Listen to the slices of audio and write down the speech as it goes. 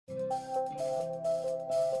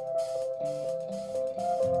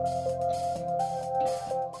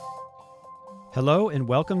Hello and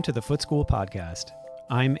welcome to the Foote School Podcast.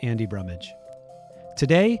 I'm Andy Brummage.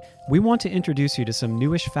 Today, we want to introduce you to some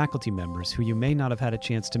newish faculty members who you may not have had a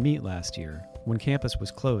chance to meet last year when campus was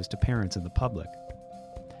closed to parents and the public.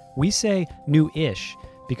 We say new-ish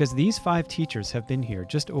because these 5 teachers have been here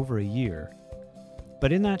just over a year.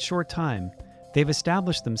 But in that short time, they've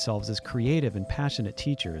established themselves as creative and passionate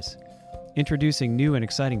teachers, introducing new and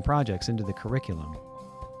exciting projects into the curriculum.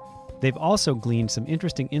 They've also gleaned some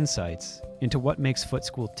interesting insights into what makes Foote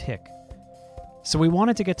School tick. So we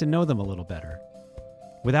wanted to get to know them a little better.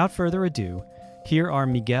 Without further ado, here are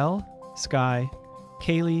Miguel, Skye,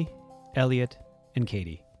 Kayleigh, Elliot, and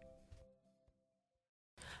Katie.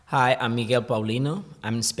 Hi, I'm Miguel Paulino.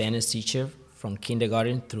 I'm a Spanish teacher from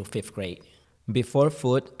kindergarten through 5th grade. Before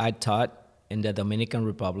Foote, I taught in the Dominican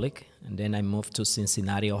Republic, and then I moved to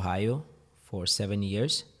Cincinnati, Ohio for 7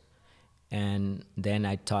 years. And then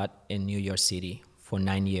I taught in New York City for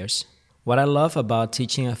 9 years. What I love about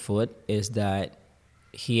teaching at Foote is that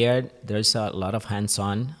here there's a lot of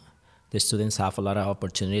hands-on. The students have a lot of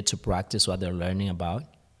opportunity to practice what they're learning about.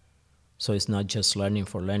 So it's not just learning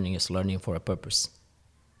for learning, it's learning for a purpose.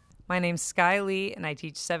 My name's Skye Lee, and I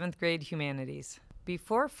teach 7th grade humanities.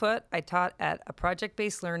 Before Foote, I taught at a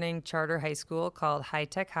project-based learning charter high school called High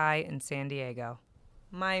Tech High in San Diego.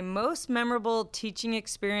 My most memorable teaching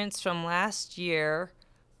experience from last year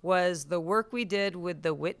was the work we did with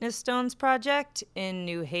the Witness Stones Project in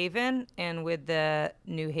New Haven and with the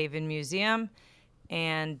New Haven Museum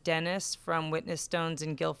and Dennis from Witness Stones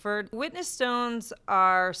in Guilford. Witness Stones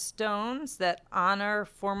are stones that honor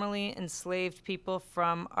formerly enslaved people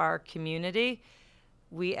from our community.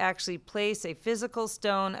 We actually place a physical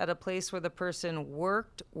stone at a place where the person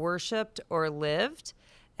worked, worshiped, or lived,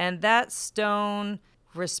 and that stone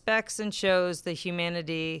respects and shows the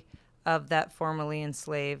humanity of that formerly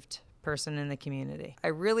enslaved person in the community. I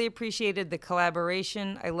really appreciated the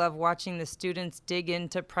collaboration. I love watching the students dig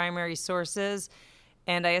into primary sources,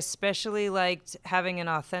 and I especially liked having an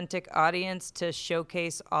authentic audience to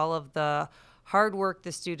showcase all of the hard work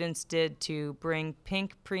the students did to bring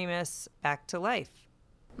Pink Primus back to life.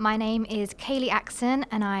 My name is Kayleigh Axon,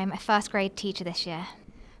 and I'm a 1st grade teacher this year.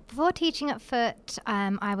 Before teaching at Foote,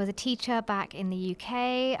 I was a teacher back in the UK.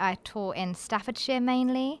 I taught in Staffordshire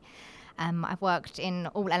mainly. I've worked in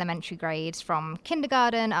all elementary grades from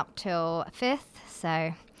kindergarten up till 5th,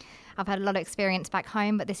 so I've had a lot of experience back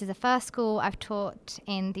home, but this is the first school I've taught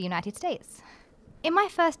in the United States. In my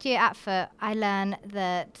first year at Foote, I learned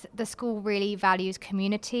that the school really values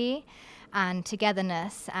community and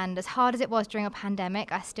togetherness, and as hard as it was during a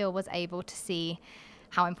pandemic, I still was able to see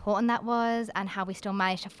how important that was and how we still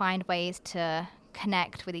managed to find ways to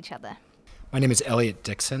connect with each other. My name is Elliot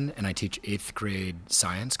Dickson, and I teach 8th grade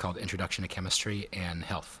science called Introduction to Chemistry and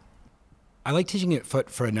Health. I like teaching at Foote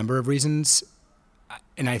for a number of reasons,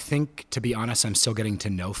 and I think, to be honest, I'm still getting to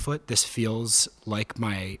know Foote. This feels like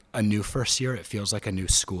a new first year. It feels like a new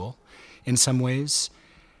school in some ways.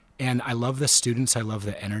 And I love the students. I love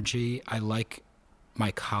the energy. I like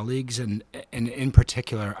my colleagues, and in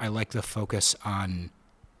particular, I like the focus on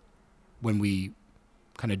when we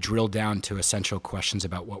kind of drill down to essential questions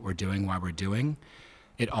about what we're doing, why we're doing,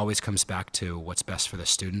 it always comes back to what's best for the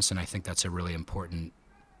students, and I think that's a really important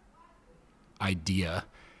idea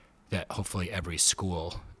that hopefully every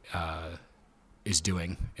school is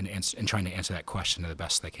doing and trying to answer that question to the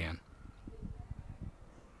best they can.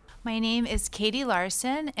 My name is Katie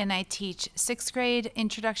Larsen, and I teach 6th grade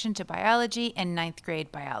Introduction to Biology and 9th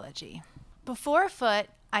grade Biology. Before Foote,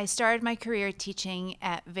 I started my career teaching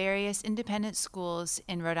at various independent schools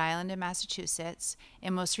in Rhode Island and Massachusetts,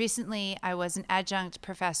 and most recently I was an adjunct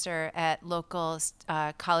professor at local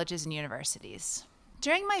colleges and universities.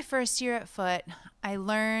 During my first year at Foote, I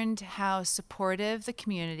learned how supportive the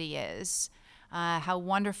community is, how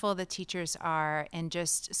wonderful the teachers are, and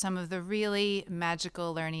just some of the really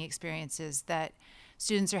magical learning experiences that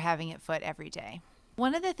students are having at Foote every day.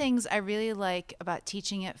 One of the things I really like about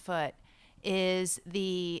teaching at Foote is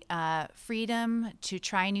the freedom to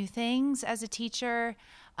try new things as a teacher,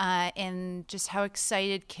 and just how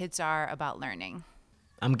excited kids are about learning.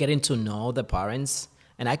 I'm getting to know the parents,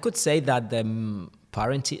 and I could say that the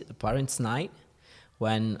parents' night,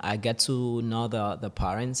 when I get to know the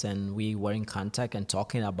parents and we were in contact and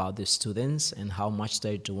talking about the students and how much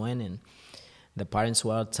they're doing, and the parents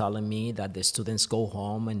were telling me that the students go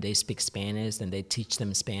home and they speak Spanish and they teach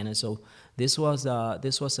them Spanish. So this was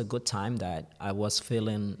a good time that I was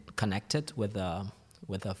feeling connected with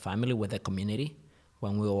the family, with the community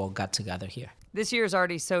when we all got together here. This year is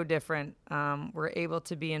already so different. We're able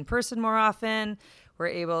to be in person more often. We're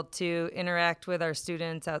able to interact with our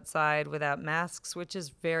students outside without masks, which is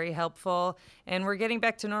very helpful. And we're getting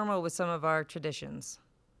back to normal with some of our traditions.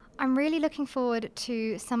 I'm really looking forward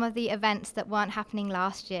to some of the events that weren't happening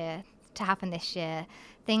last year to happen this year.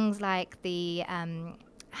 Things like the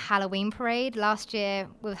Halloween parade. Last year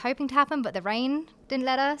we were hoping to happen, but the rain didn't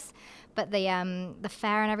let us. But the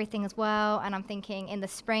fair and everything as well. And I'm thinking in the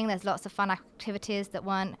spring there's lots of fun activities that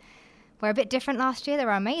were a bit different last year. They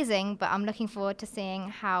were amazing, but I'm looking forward to seeing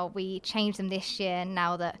how we change them this year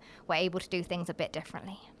now that we're able to do things a bit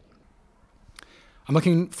differently. I'm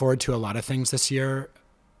looking forward to a lot of things this year.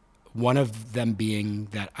 One of them being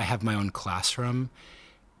that I have my own classroom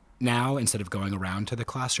now instead of going around to the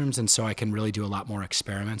classrooms, and so I can really do a lot more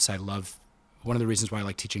experiments. One of the reasons why I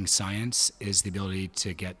like teaching science is the ability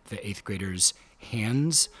to get the 8th graders'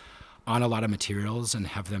 hands on a lot of materials and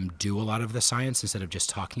have them do a lot of the science instead of just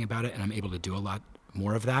talking about it, and I'm able to do a lot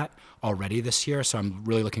more of that already this year, so I'm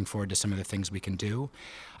really looking forward to some of the things we can do.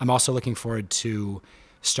 I'm also looking forward to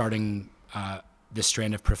starting this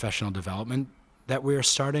strand of professional development that we're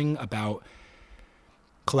starting about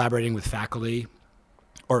collaborating with faculty,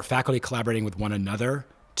 or faculty collaborating with one another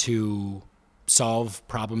to solve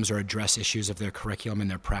problems or address issues of their curriculum and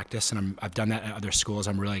their practice. And I've done that at other schools.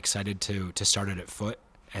 I'm really excited to start it at Foote.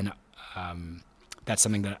 And that's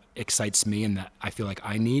something that excites me and that I feel like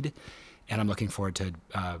I need. And I'm looking forward to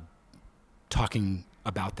talking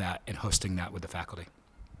about that and hosting that with the faculty.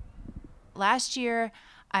 Last year,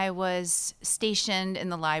 I was stationed in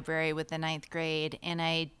the library with the 9th grade, and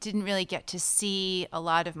I didn't really get to see a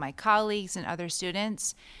lot of my colleagues and other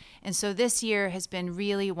students. And so this year has been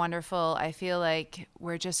really wonderful. I feel like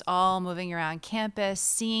we're just all moving around campus,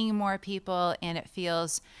 seeing more people, and it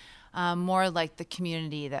feels more like the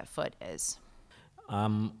community that Foote is.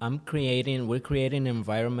 We're creating an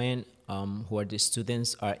environment where the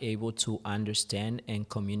students are able to understand and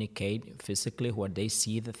communicate physically, where they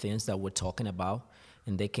see the things that we're talking about,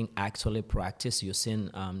 and they can actually practice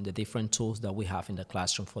using the different tools that we have in the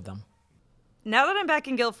classroom for them. Now that I'm back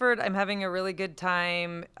in Guilford, I'm having a really good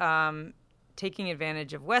time taking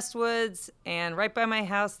advantage of Westwoods. And right by my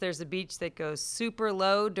house, there's a beach that goes super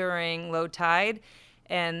low during low tide.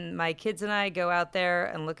 And my kids and I go out there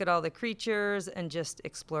and look at all the creatures and just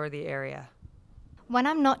explore the area. When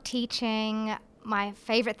I'm not teaching, my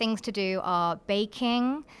favorite things to do are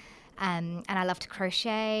baking, and I love to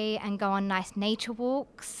crochet and go on nice nature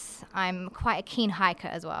walks. I'm quite a keen hiker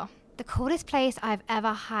as well. The coolest place I've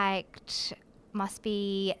ever hiked must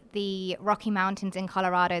be the Rocky Mountains in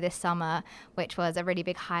Colorado this summer, which was a really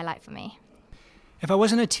big highlight for me. If I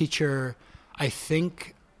wasn't a teacher, I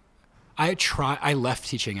think I left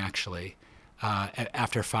teaching actually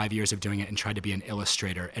after 5 years of doing it and tried to be an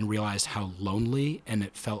illustrator and realized how lonely, and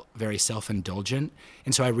it felt very self-indulgent.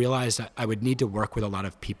 And so I realized that I would need to work with a lot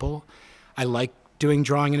of people. I like doing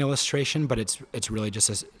drawing and illustration, but it's really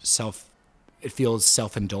just it feels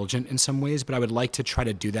self-indulgent in some ways, but I would like to try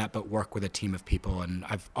to do that but work with a team of people. And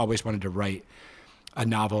I've always wanted to write a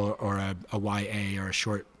novel or a YA or a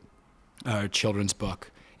short children's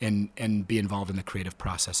book and be involved in the creative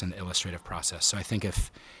process and the illustrative process. So I think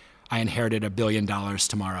if I inherited $1 billion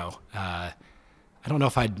tomorrow, I don't know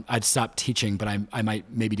if I'd stop teaching, but I might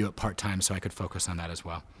maybe do it part-time so I could focus on that as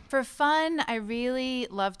well. For fun, I really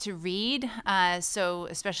love to read. So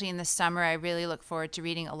especially in the summer, I really look forward to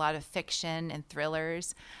reading a lot of fiction and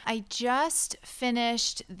thrillers. I just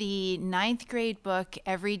finished the 9th grade book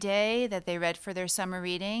Every Day that they read for their summer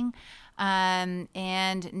reading.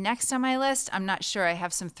 And next on my list, I'm not sure. I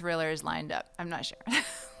have some thrillers lined up. I'm not sure.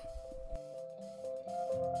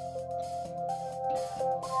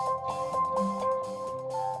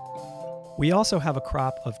 We also have a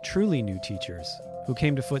crop of truly new teachers who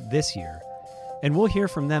came to Foote this year, and we'll hear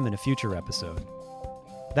from them in a future episode.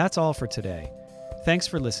 That's all for today. Thanks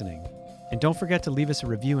for listening, and don't forget to leave us a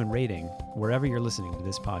review and rating wherever you're listening to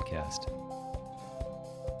this podcast.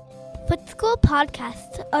 Foote School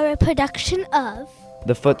podcasts are a production of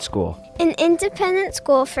The Foote School, an independent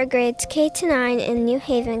school for grades K-9 in New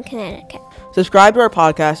Haven, Connecticut. Subscribe to our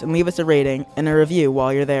podcast and leave us a rating and a review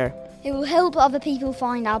while you're there. It will help other people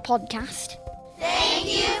find our podcast. Thank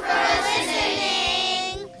you for listening.